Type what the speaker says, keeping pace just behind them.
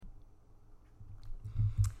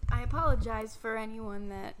apologize for anyone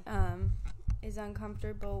that is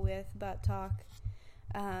uncomfortable with butt talk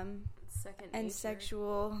and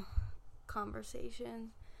sexual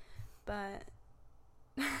conversations, but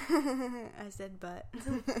I said butt.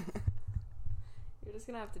 You're just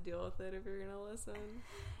gonna have to deal with it if you're gonna listen.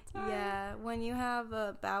 Yeah, when you have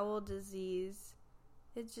a bowel disease,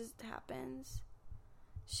 it just happens.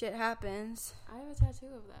 Shit happens. I have a tattoo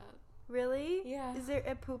of that. Really? Yeah. Is there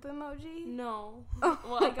a poop emoji? No.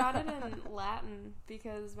 Well, I got it in Latin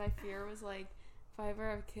because my fear was, like, if I ever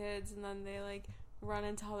have kids and then they, like, run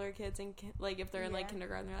and tell their kids, and like, if they're in, like,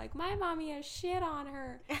 kindergarten, they're like, my mommy has shit on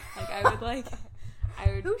her. Like,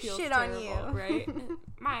 I would Who feel shit terrible, on you? Right?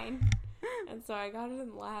 Mine. And so I got it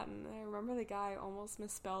in Latin, and I remember the guy almost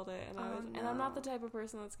misspelled it, and and I'm not the type of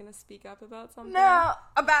person that's gonna speak up about something. No,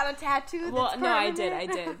 about a tattoo. Well, no, I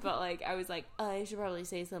did, but like I was like, oh, I should probably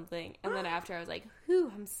say something, and then after I was like,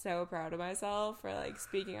 whew, I'm so proud of myself for like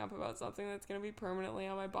speaking up about something that's gonna be permanently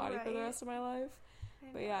on my body for the rest of my life.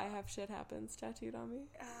 But yeah, I have shit happens tattooed on me.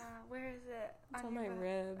 Where is it? It's on my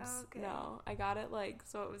ribs. Oh, okay. No, I got it like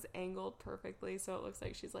so it was angled perfectly, so it looks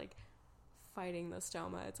like she's like fighting the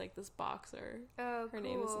stoma. It's like this boxer. Oh, Her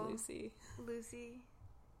name is Lucy. Lucy.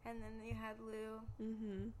 And then you had Lou.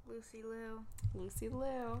 Mm-hmm. Lucy Lou. Lucy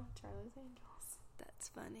Lou. Charlie's Angels. That's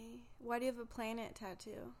funny. Why do you have a planet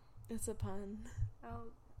tattoo? It's a pun.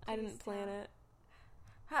 Oh, I didn't plan it.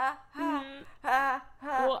 Ha, ha, ha,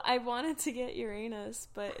 ha. Well, I wanted to get Uranus,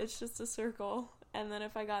 but it's just a circle. And then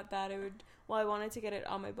if I got that, it would... Well, I wanted to get it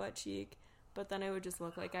on my butt cheek, but then it would just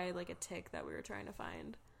look like I had like a tick that we were trying to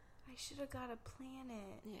find. I should have got a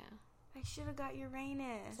planet. Yeah. I should have got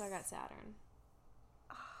Uranus. So I got Saturn.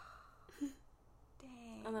 Oh,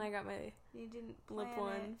 dang. And then I got my lip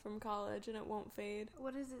one from college, and it won't fade.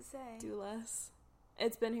 What does it say? Do less.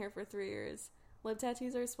 It's been here for 3 years. Lip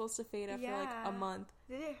tattoos are supposed to fade after like a month.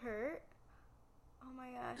 Did it hurt? Oh my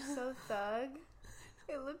gosh, so thug.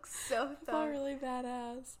 It looks so thug. It felt really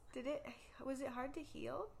badass. Was it hard to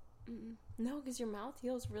heal? Mm-mm. No, because your mouth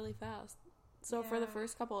heals really fast. So for the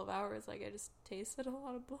first couple of hours, like, I just tasted a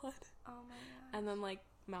lot of blood. Oh my gosh. And then, like,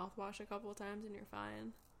 mouthwash a couple of times and you're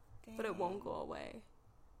fine. Dang. But it won't go away.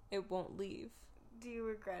 It won't leave. Do you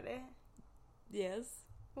regret it? Yes.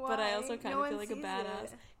 Why? But I also kind of feel like a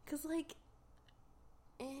badass. Because, like...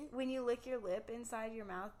 When you lick your lip inside your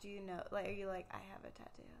mouth, do you know, like, are you like, I have a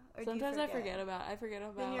tattoo? Or sometimes do you I forget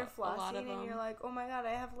about then you're flossing a lot of them. And you're like, oh my god,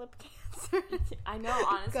 I have lip cancer. I know,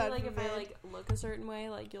 honestly, God like, forbid. if I, like, look a certain way,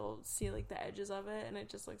 like, you'll see, like, the edges of it, and it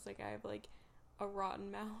just looks like I have, like, a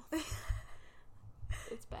rotten mouth.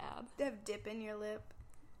 It's bad. To have dip in your lip.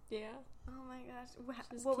 Yeah. Oh my gosh.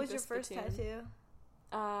 What was your first tattoo?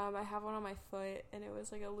 I have one on my foot, and it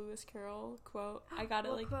was, like, a Lewis Carroll quote. I got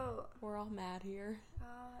it, like, quote? We're all mad here. Oh,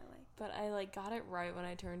 I like But I, like, got it right when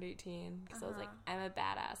I turned 18, because I was like, I'm a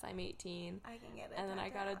badass, I'm 18. I can get it. And then I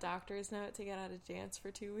got a doctor's note to get out of dance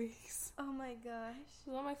for 2 weeks. Oh my gosh. It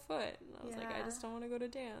was on my foot, and I was like, I just don't want to go to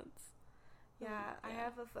dance. Yeah, I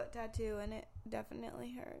have a foot tattoo, and it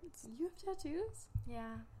definitely hurts. You have tattoos? Yeah.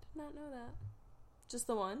 I did not know that. Just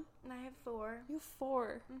the one? And I have 4. You have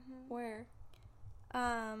 4? Mm-hmm. Where?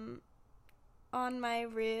 On my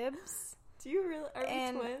ribs. Do you really? Are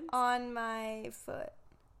we twins? On my foot.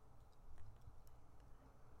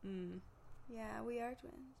 Mm. Yeah, we are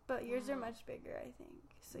twins. But yours are much bigger, I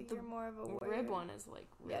think. So you're more of a warrior. The rib one is, like,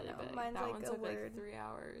 really big. Mine's that like one a took, word. like, 3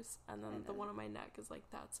 hours. And then the one on my neck is, like,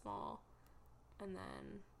 that small. And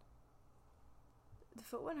then... The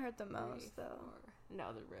foot one hurt the most, 3, though. 4.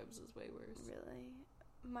 No, the ribs is way worse. Really?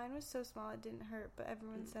 Mine was so small it didn't hurt, but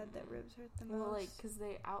everyone said that ribs hurt the most. Well, like, because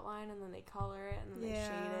they outline and then they color it and then they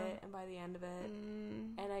shade it, and by the end of it,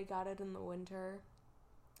 and I got it in the winter,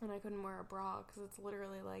 and I couldn't wear a bra because it's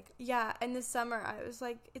literally, like... Yeah, in the summer, I was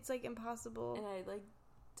like, it's, like, impossible. And I, like,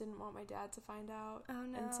 didn't want my dad to find out. Oh,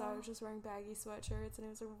 no. And so I was just wearing baggy sweatshirts, and it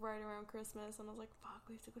was, like, right around Christmas, and I was like, fuck,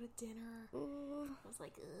 we have to go to dinner. Ooh. I was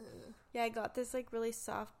like, ugh. Yeah, I got this, like, really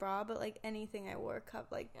soft bra, but, like, anything I wore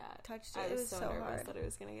touched it. I was so nervous hard. that it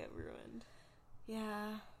was gonna get ruined.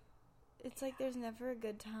 Yeah. It's like there's never a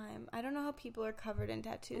good time. I don't know how people are covered in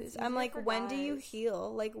tattoos. I'm easier like, for when do you guys.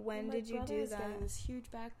 heal? Like, when did you do that? Getting this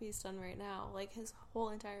huge back piece done right now, like his whole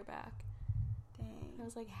entire back. Dang. I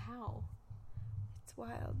was like, how? It's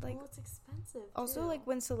wild. Like, well, it's expensive. Also, too. like,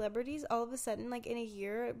 when celebrities all of a sudden, like, in a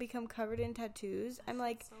year become covered in tattoos, I'm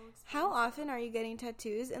like, so how often are you getting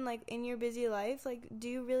tattoos? And, like, in your busy life, like, do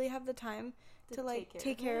you really have the time to like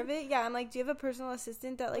take care of it? Yeah, I'm like, do you have a personal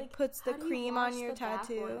assistant that like puts the cream on your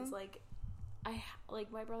tattoo? Like,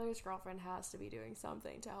 my brother's girlfriend has to be doing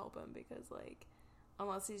something to help him because, like,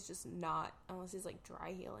 unless he's like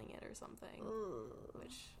dry healing it or something. Ooh.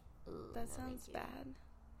 Which That sounds bad.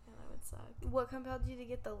 Yeah, that would suck. What compelled you to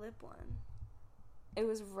get the lip one? It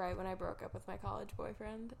was right when I broke up with my college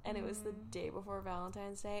boyfriend, and it was the day before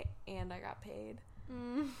Valentine's Day, and I got paid.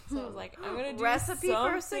 So I was like, I'm gonna do recipe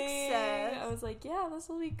something. for success. I was like, yeah, this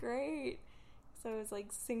will be great. So I was like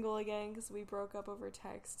single again because we broke up over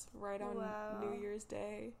text right on New Year's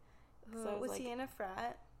Day. So was he in a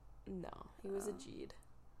frat? No, he was a G'd.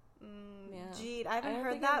 Yeah. G'd. I haven't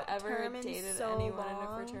heard that I've ever term dated in so anyone long. in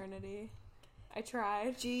a fraternity. I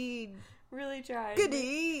tried. G'd. Really tried.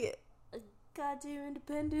 Goody. Goddamn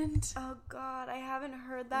independent. Oh God, I haven't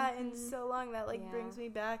heard that in so long. That brings me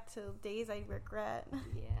back to days I regret.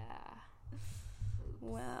 Yeah.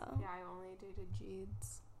 Wow. Yeah, I only dated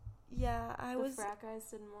G'ds. Yeah, The frat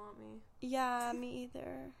guys didn't want me. Yeah, me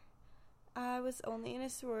either. I was only in a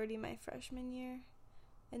sorority my freshman year,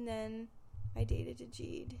 and then I dated a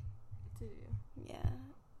G'd. Did you? Yeah.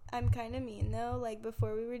 I'm kind of mean though. Like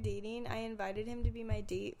before we were dating, I invited him to be my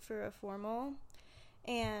date for a formal.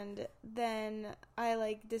 And then I,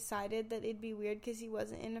 like, decided that it'd be weird because he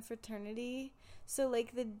wasn't in a fraternity. So,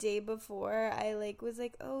 like, the day before, I, like, was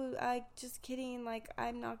like, oh, just kidding. Like,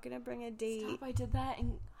 I'm not going to bring a date. Stop, I did that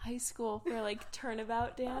in high school for, like,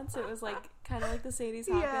 turnabout dance. It was, like, kind of like the Sadie's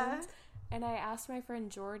Hawkins. Yeah. And I asked my friend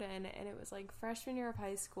Jordan, and it was, like, freshman year of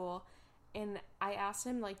high school. And I asked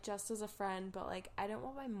him, like, just as a friend. But, like, I didn't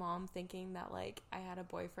want my mom thinking that, like, I had a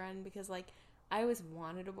boyfriend. Because, like, I always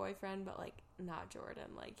wanted a boyfriend, but, like, not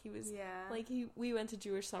Jordan. Like, he was, like, we went to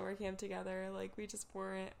Jewish summer camp together. Like, we just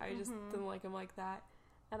weren't, I just didn't like him like that.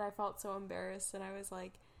 And I felt so embarrassed, and I was,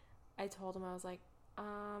 like, I told him, I was, like,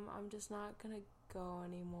 I'm just not gonna go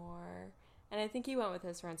anymore. And I think he went with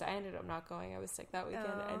his friends. I ended up not going. I was sick that weekend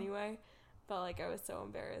anyway. But, like, I was so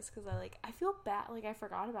embarrassed, because I feel bad, like, I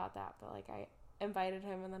forgot about that, but, like, I invited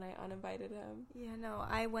him, and then I uninvited him. Yeah, no,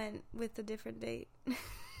 I went with a different date.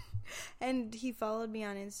 And he followed me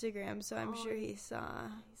on Instagram, so I'm sure he saw.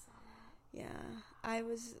 He saw that. Yeah, I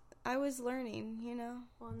was learning, you know.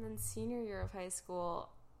 Well, and then senior year of high school,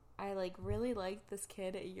 I like really liked this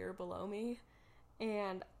kid a year below me,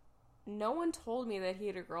 and no one told me that he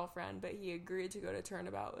had a girlfriend, but he agreed to go to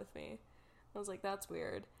turnabout with me. I was like, that's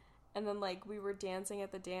weird. And then, like, we were dancing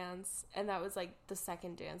at the dance, and that was, like, the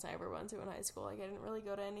second dance I ever went to in high school. Like, I didn't really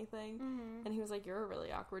go to anything. Mm-hmm. And he was like, you're a really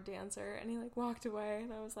awkward dancer. And he, like, walked away,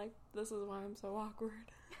 and I was like, this is why I'm so awkward.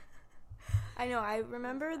 I know. I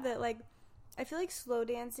remember that, like, I feel like slow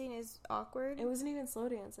dancing is awkward. It wasn't even slow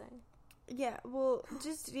dancing. Yeah, well,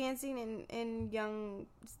 just dancing in young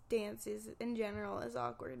dances in general is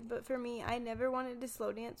awkward. But for me, I never wanted to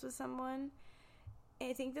slow dance with someone.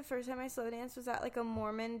 I think the first time I slow danced was at, like, a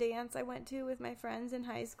Mormon dance I went to with my friends in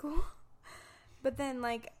high school. But then,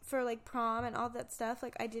 like, for, like, prom and all that stuff,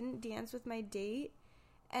 like, I didn't dance with my date.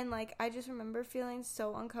 And, like, I just remember feeling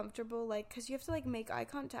so uncomfortable, like, because you have to, like, make eye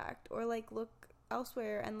contact or, like, look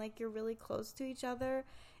elsewhere and, like, you're really close to each other.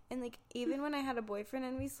 And, like, even when I had a boyfriend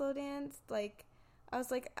and we slow danced, like, I was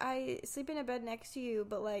like, I sleep in a bed next to you,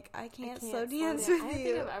 but, like, I can't slow dance with you. I don't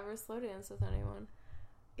think I've ever slow danced with anyone.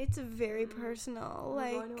 It's very personal. We're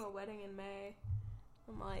like, going to a wedding in May.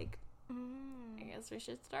 I'm like, I guess we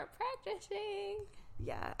should start practicing.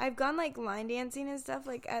 Yeah, I've gone, like, line dancing and stuff,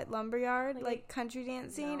 like, at Lumberyard, like country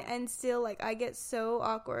dancing, and still, like, I get so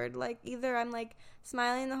awkward. Like, either I'm, like,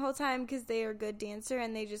 smiling the whole time because they are a good dancer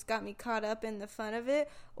and they just got me caught up in the fun of it,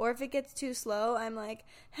 or if it gets too slow, I'm like,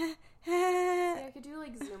 Yeah, I could do,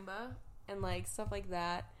 like, Zumba and, like, stuff like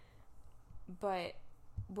that, but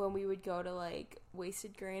when we would go to, like,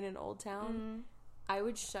 Wasted Grain in Old Town, I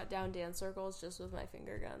would shut down dance circles just with my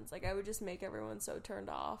finger guns. Like, I would just make everyone so turned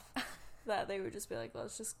off that they would just be like,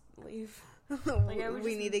 let's just leave. Like,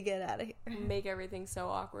 we need to get out of here. Make everything so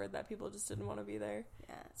awkward that people just didn't want to be there.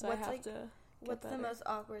 Yeah. So I have to What's the most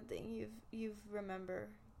awkward thing you've remember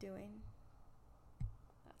doing?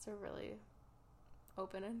 That's a really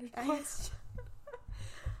open-ended question.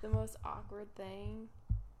 The most awkward thing?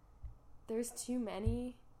 There's too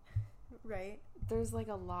many. Right. There's, like,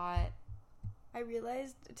 a lot. I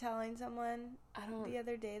realized telling someone the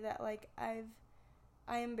other day that, like, I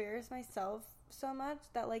embarrass myself so much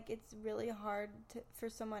that, like, it's really hard for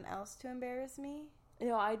someone else to embarrass me. You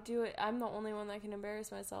know, I do it. I'm the only one that can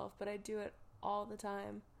embarrass myself, but I do it all the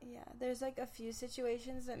time. Yeah, there's, like, a few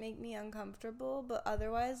situations that make me uncomfortable, but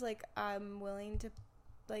otherwise, like, I'm willing to,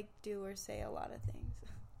 like, do or say a lot of things.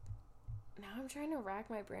 Now I'm trying to rack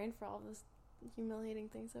my brain for all those humiliating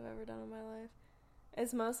things I've ever done in my life.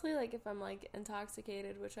 It's mostly, like, if I'm, like,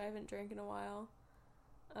 intoxicated, which I haven't drank in a while.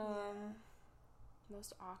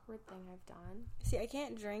 Most awkward thing I've done? See, I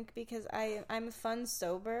can't drink because I'm fun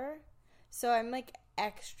sober, so I'm, like,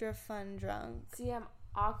 extra fun drunk. See,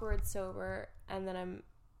 awkward sober, and then I'm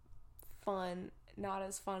fun, not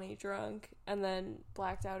as funny drunk, and then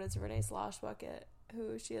blacked out as Renee Sloshbucket,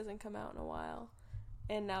 who she hasn't come out in a while.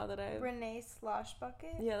 And now that Renee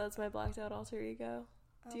Sloshbucket? Yeah, that's my blacked out alter ego.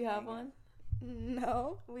 Do you have one?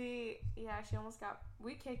 No. We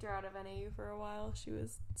kicked her out of NAU for a while. She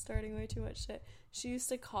was starting way too much shit. She used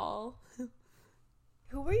to call.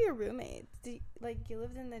 Who were your roommates? You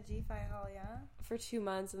lived in the G-Fi hall, yeah? For 2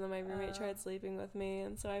 months, and then my roommate tried sleeping with me,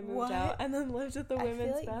 and so I moved out and then lived with the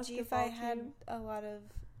women's basketball team. G-Fi had a lot of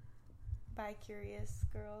bi-curious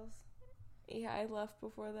girls. Yeah, I left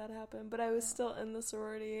before that happened, but I was still in the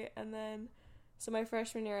sorority, and then, so my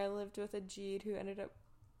freshman year, I lived with a G'd who ended up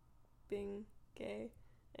being gay,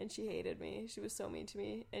 and she hated me. She was so mean to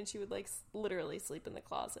me, and she would, literally sleep in the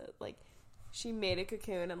closet. She made a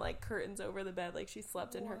cocoon and, curtains over the bed, she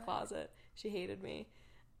slept in her closet. She hated me.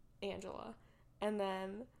 Angela. And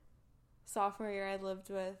then, sophomore year, I lived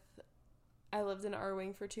in our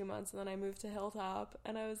wing for 2 months, and then I moved to Hilltop,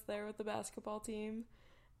 and I was there with the basketball team.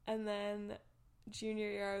 And then,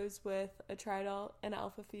 junior year, I was with a Tridal, an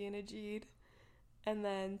Alpha Phi, and a G'd. And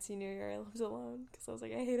then, senior year, I lived alone, because I was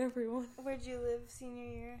like, I hate everyone. Where'd you live senior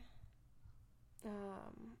year?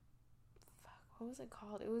 What was it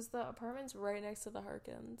called? It was the apartments right next to the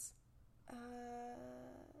Harkins.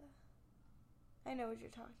 I know what you're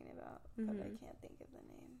talking about, but I can't think of the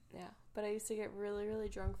name. Yeah, but I used to get really, really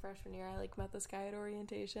drunk freshman year. I, met this guy at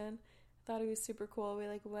orientation. I thought he was super cool. We,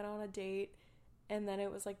 went on a date, and then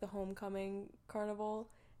it was, the homecoming carnival,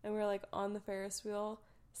 and we were, on the Ferris wheel.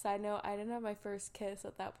 Side note, I didn't have my first kiss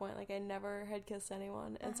at that point. I never had kissed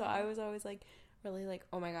anyone, and so I was always, really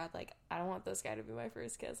oh my god, I don't want this guy to be my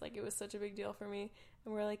first kiss. It was such a big deal for me.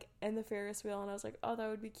 And we're in the Ferris wheel, and I was like, oh, that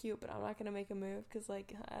would be cute, but I'm not gonna make a move because I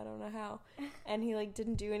don't know how. And he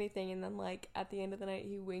didn't do anything, and then at the end of the night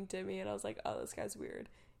he winked at me, and I was like, oh, this guy's weird,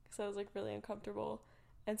 because I was really uncomfortable.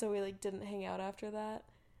 And so we didn't hang out after that,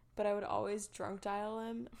 but I would always drunk dial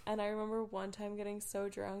him. And I remember one time getting so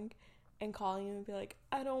drunk and calling him and be like,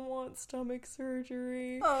 I don't want stomach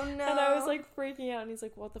surgery. Oh, no. And I was, freaking out, and he's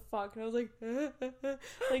like, what the fuck? And I was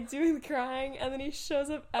like, doing the crying, and then he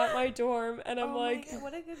shows up at my dorm, and I'm my God,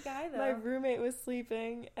 what a good guy, though. My roommate was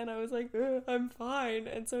sleeping, and I was like, I'm fine.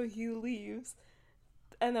 And so he leaves.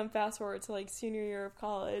 And then fast forward to, senior year of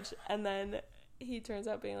college, and then he turns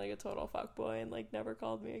out being, a total fuckboy and, never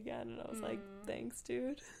called me again. And I was like, thanks,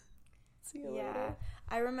 dude. See you later.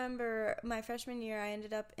 I remember my freshman year, I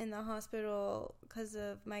ended up in the hospital because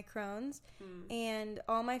of my Crohn's, and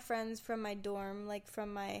all my friends from my dorm,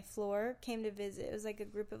 from my floor, came to visit. It was, a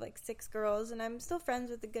group of, 6 girls, and I'm still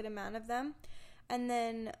friends with a good amount of them. And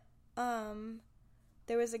then,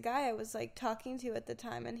 there was a guy I was, talking to at the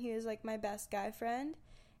time, and he was, my best guy friend,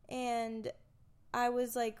 and I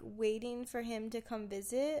was, waiting for him to come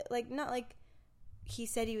visit, not, he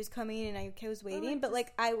said he was coming and I was waiting, but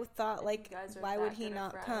I thought why would he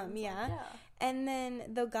not come? Yeah. And then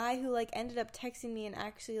the guy who ended up texting me and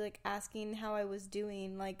actually asking how I was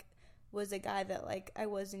doing was a guy that I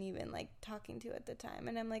wasn't even talking to at the time.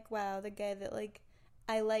 And I'm like, wow, the guy that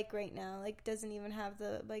I right now doesn't even have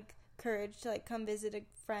the courage to come visit a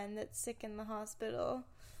friend that's sick in the hospital.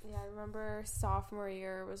 Yeah, I remember sophomore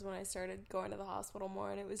year was when I started going to the hospital more,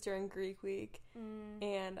 and it was during Greek week,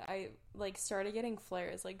 and I, started getting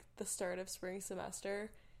flares, the start of spring semester,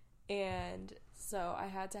 and so I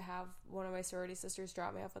had to have one of my sorority sisters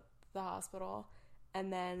drop me off at the hospital,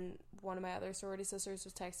 and then one of my other sorority sisters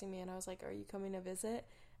was texting me, and I was like, are you coming to visit?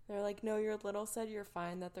 And they're like, no, your little said you're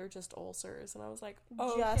fine, that they're just ulcers, and I was like,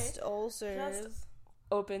 oh, just okay. Ulcers. Just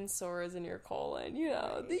open sores in your colon,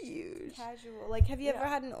 the huge. Casual. Have you ever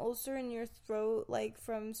had an ulcer in your throat,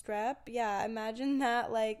 from strep? Yeah, imagine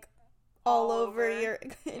that, all over your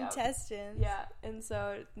intestines. Yeah, and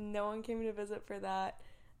so no one came to visit for that.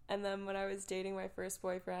 And then when I was dating my first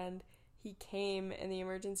boyfriend, he came in the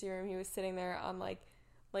emergency room. He was sitting there on,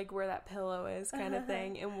 where that pillow is kind of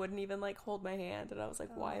thing, and wouldn't even, hold my hand. And I was like,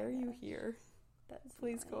 why are you here?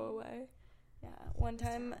 Please go away. Yeah, one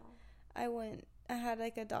time I had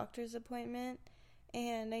a doctor's appointment,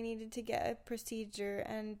 and I needed to get a procedure,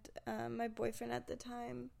 and my boyfriend at the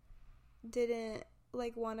time didn't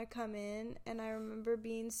want to come in, and I remember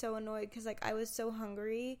being so annoyed because I was so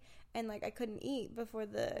hungry, and I couldn't eat before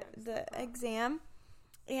the exam.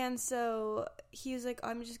 And so he was like,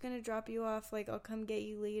 I'm just gonna drop you off, I'll come get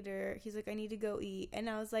you later. He's like, I need to go eat. And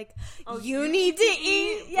I was like, oh, you need to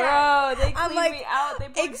eat? Yeah. Bro, they cleaned me out. They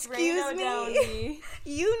put excuse Drano down me.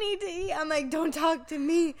 You need to eat? I'm like, don't talk to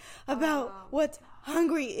me about what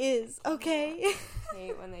hungry is, okay? I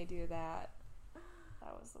hate when they do that.